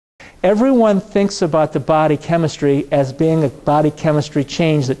Everyone thinks about the body chemistry as being a body chemistry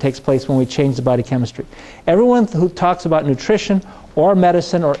change that takes place when we change the body chemistry. Everyone who talks about nutrition or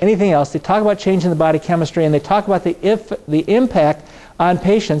medicine or anything else, they talk about changing the body chemistry, and they talk about the impact on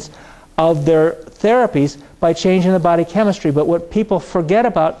patients of their therapies by changing the body chemistry. But what people forget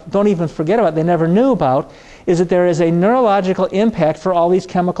about, don't even forget about, they never knew about, is that there is a neurological impact for all these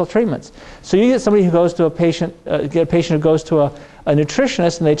chemical treatments. So you get somebody who goes to a patient, get a patient who goes to a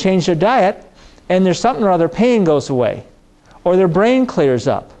nutritionist, and they change their diet, and there's something or other, pain goes away, or their brain clears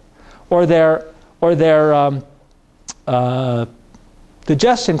up, or their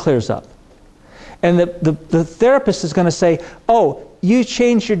digestion clears up. And the therapist is going to say, oh, you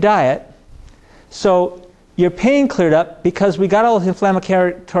changed your diet, so your pain cleared up because we got all those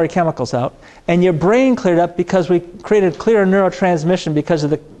inflammatory chemicals out, and your brain cleared up because we created clearer neurotransmission because of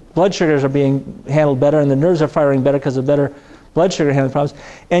the blood sugars are being handled better and the nerves are firing better because of better blood sugar handling problems,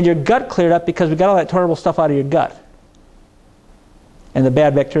 and your gut cleared up because we got all that horrible stuff out of your gut and the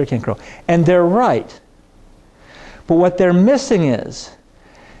bad bacteria can't grow. And they're right. But what they're missing is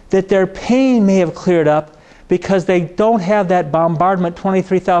that their pain may have cleared up because they don't have that bombardment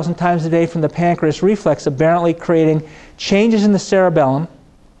 23,000 times a day from the pancreas reflex, apparently creating changes in the cerebellum,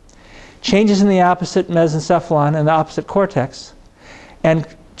 changes in the opposite mesencephalon and the opposite cortex, and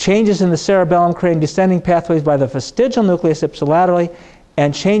changes in the cerebellum creating descending pathways by the vestigial nucleus ipsilaterally,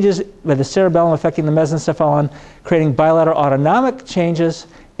 and changes by the cerebellum affecting the mesencephalon, creating bilateral autonomic changes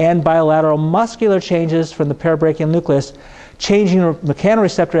and bilateral muscular changes from the parabrachial nucleus, changing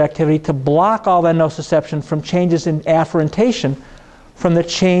mechanoreceptor activity to block all that nociception from changes in afferentation from the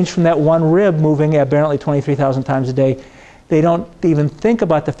change from that one rib moving aberrantly 23,000 times a day. They don't even think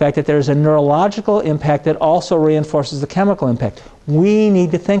about the fact that there's a neurological impact that also reinforces the chemical impact. We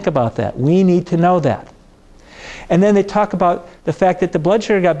need to think about that. We need to know that. And then they talk about the fact that the blood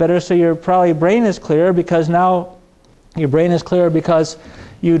sugar got better, so your probably brain is clearer because now your brain is clearer because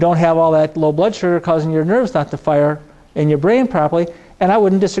you don't have all that low blood sugar causing your nerves not to fire in your brain properly. And I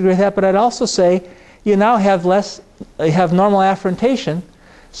wouldn't disagree with that, but I'd also say you now have normal afferentation,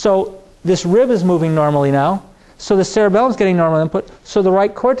 so this rib is moving normally now, so the cerebellum is getting normal input, so the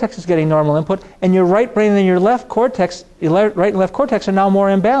right cortex is getting normal input, and your right brain and your left cortex, right and left cortex are now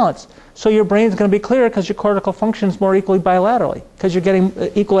more in balance. So your brain is going to be clearer because your cortical functions more equally bilaterally, because you're getting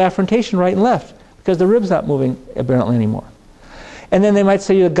equal afferentation right and left, because the rib's not moving aberrantly anymore. And then they might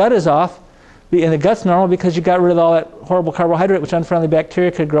say your gut is off, and the gut's normal because you got rid of all that horrible carbohydrate which unfriendly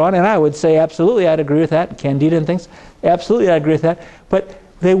bacteria could grow on. And I would say absolutely I'd agree with that, candida and things. Absolutely I'd agree with that. But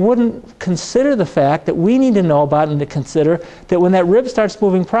they wouldn't consider the fact that we need to know about and to consider that when that rib starts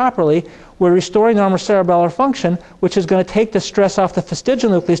moving properly, we're restoring normal cerebellar function, which is going to take the stress off the vestigial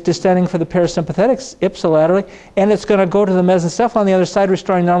nucleus descending for the parasympathetics ipsilaterally, and it's going to go to the mesencephalon on the other side,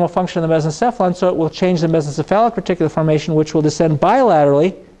 restoring normal function of the mesencephalon, so it will change the mesencephalic reticular formation, which will descend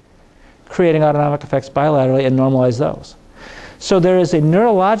bilaterally, creating autonomic effects bilaterally, and normalize those. So there is a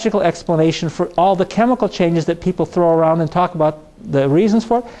neurological explanation for all the chemical changes that people throw around and talk about the reasons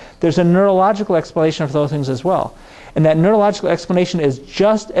for it. There's a neurological explanation for those things as well. And that neurological explanation is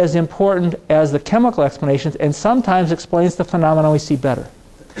just as important as the chemical explanations, and sometimes explains the phenomena we see better.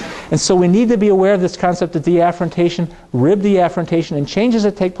 And so we need to be aware of this concept of deafferentation, rib deafferentation, and changes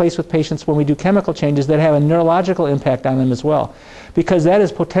that take place with patients when we do chemical changes that have a neurological impact on them as well. Because that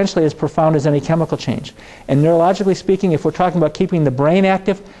is potentially as profound as any chemical change. And neurologically speaking, if we're talking about keeping the brain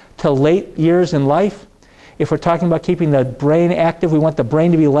active till late years in life, if we're talking about keeping the brain active, we want the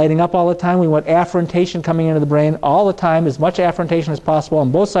brain to be lighting up all the time. We want afferentation coming into the brain all the time, as much afferentation as possible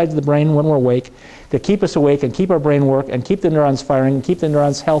on both sides of the brain when we're awake, to keep us awake and keep our brain work and keep the neurons firing and keep the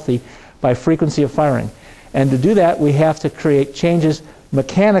neurons healthy by frequency of firing. And to do that, we have to create changes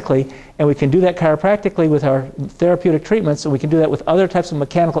mechanically, and we can do that chiropractically with our therapeutic treatments, and we can do that with other types of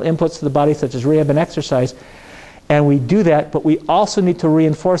mechanical inputs to the body, such as rehab and exercise. And we do that, but we also need to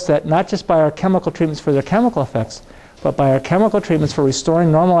reinforce that not just by our chemical treatments for their chemical effects, but by our chemical treatments for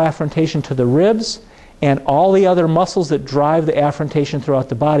restoring normal afferentation to the ribs and all the other muscles that drive the afferentation throughout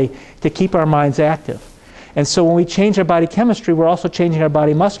the body to keep our minds active. And so when we change our body chemistry, we're also changing our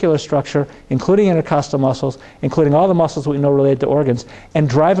body muscular structure, including intercostal muscles, including all the muscles we know related to organs, and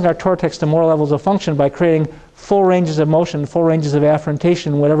driving our cortex to more levels of function by creating full ranges of motion, full ranges of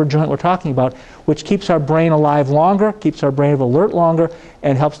afferentation in whatever joint we're talking about, which keeps our brain alive longer, keeps our brain alert longer,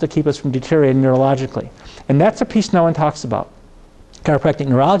 and helps to keep us from deteriorating neurologically. And that's a piece no one talks about. Chiropractic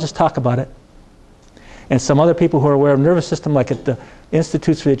neurologists talk about it, and some other people who are aware of nervous system, like at the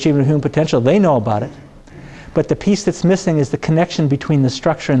Institutes for the Achievement of Human Potential, they know about it. But the piece that's missing is the connection between the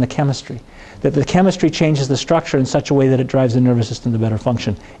structure and the chemistry. that the chemistry changes the structure in such a way that it drives the nervous system to better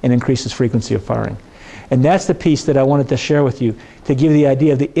function and increases frequency of firing. And that's the piece that I wanted to share with you to give you the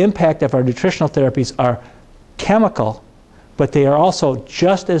idea of the impact of our nutritional therapies are chemical, but they are also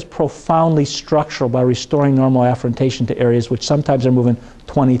just as profoundly structural by restoring normal afferentation to areas which sometimes are moving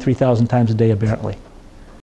 20, 3,000 times a day aberrantly.